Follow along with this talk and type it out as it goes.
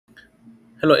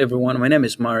Hello everyone, my name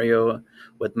is Mario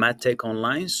with MathTech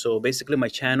Online. So basically my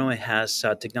channel has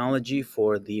technology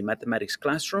for the mathematics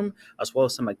classroom as well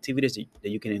as some activities that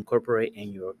you can incorporate in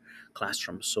your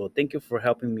classroom. So thank you for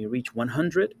helping me reach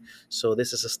 100. So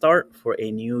this is a start for a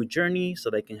new journey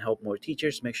so that I can help more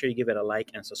teachers. Make sure you give it a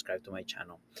like and subscribe to my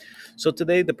channel. So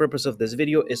today the purpose of this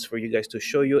video is for you guys to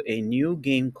show you a new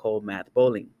game called Math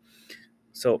Bowling.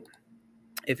 So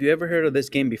if you ever heard of this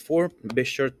game before, be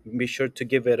sure to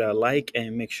give it a like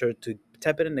and make sure to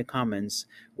type it in the comments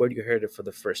where you heard it for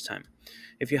the first time.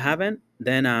 If you haven't,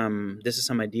 then this is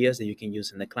some ideas that you can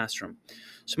use in the classroom.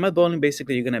 So math bowling,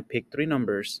 basically, you're gonna pick three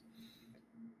numbers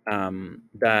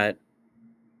that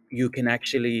you can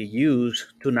actually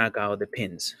use to knock out the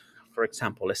pins. For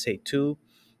example, let's say 2,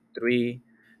 3,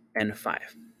 and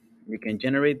 5. You can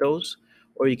generate those,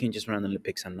 or you can just randomly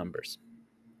pick some numbers.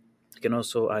 You can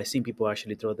also, I've seen people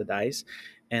actually throw the dice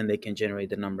and they can generate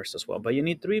the numbers as well. But you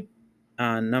need three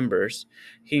numbers.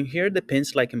 Here, the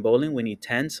pins, like in bowling, we need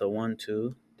 10. So 1,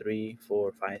 2, 3,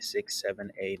 4, 5, 6,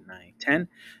 7, 8, 9, 10.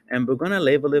 And we're going to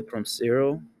label it from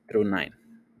 0 through 9.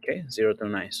 Okay, 0 through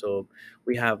 9. So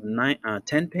we have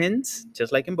 10 pins,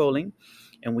 just like in bowling.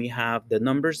 And we have the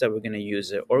numbers that we're going to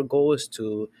use. Our goal is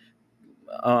to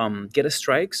get a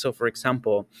strike. So, for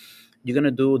example, you're going to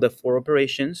do the four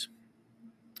operations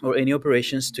or any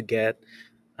operations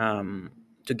um,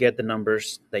 to get the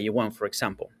numbers that you want. For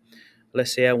example,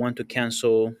 let's say I want to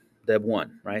cancel the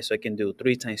one, right? So I can do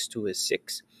 3 times 2 is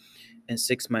 6, and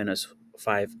 6 minus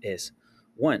 5 is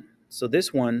 1. So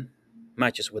this one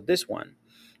matches with this one,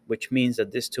 which means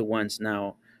that these two ones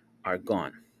now are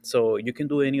gone. So you can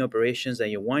do any operations that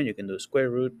you want. You can do square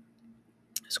root,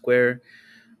 square.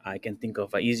 I can think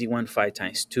of an easy one. 5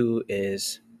 times 2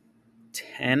 is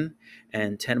 10,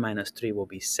 and 10 minus 3 will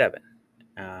be 7.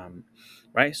 Um,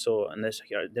 right? So, and there's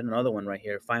here, then another one right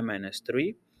here, 5 minus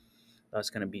 3, that's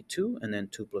going to be 2, and then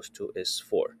 2 plus 2 is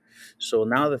 4. So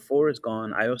now the 4 is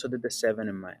gone. I also did the 7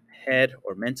 in my head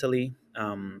or mentally.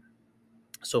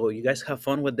 So you guys have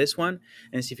fun with this one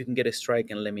and see if you can get a strike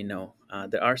and let me know.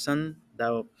 There are some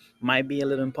that might be a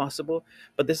little impossible,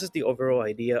 but this is the overall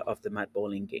idea of the math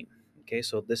bowling game. Okay,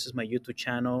 so this is my YouTube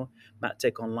channel, Math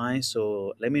Tech Online.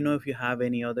 So let me know if you have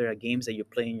any other games that you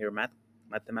play in your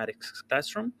mathematics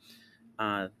classroom.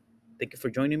 Uh, Thank you for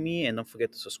joining me, and don't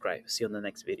forget to subscribe. See you on the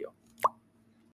next video.